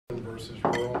versus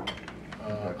rural.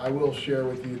 I will share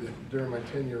with you that during my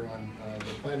tenure on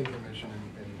the Planning Commission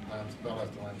in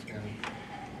Valdosta County,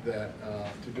 that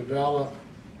to develop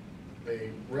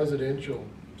a residential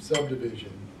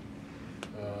subdivision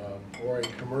or a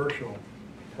commercial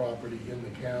property in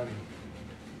the county,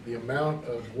 the amount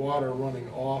of water running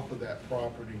off of that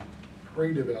property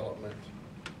pre-development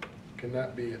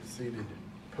cannot be exceeded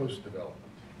post-development.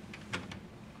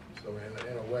 So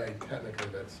in a way, technically,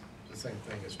 that's the same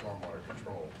thing as stormwater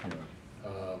control.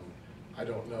 I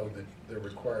don't know that they're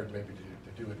required maybe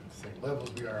to do it at the same level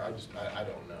as we are. I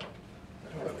don't know.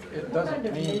 It doesn't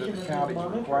mean that the county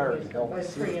is required to help the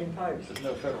Both pre city. and post. There's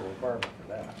no federal requirement for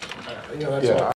that. That's all.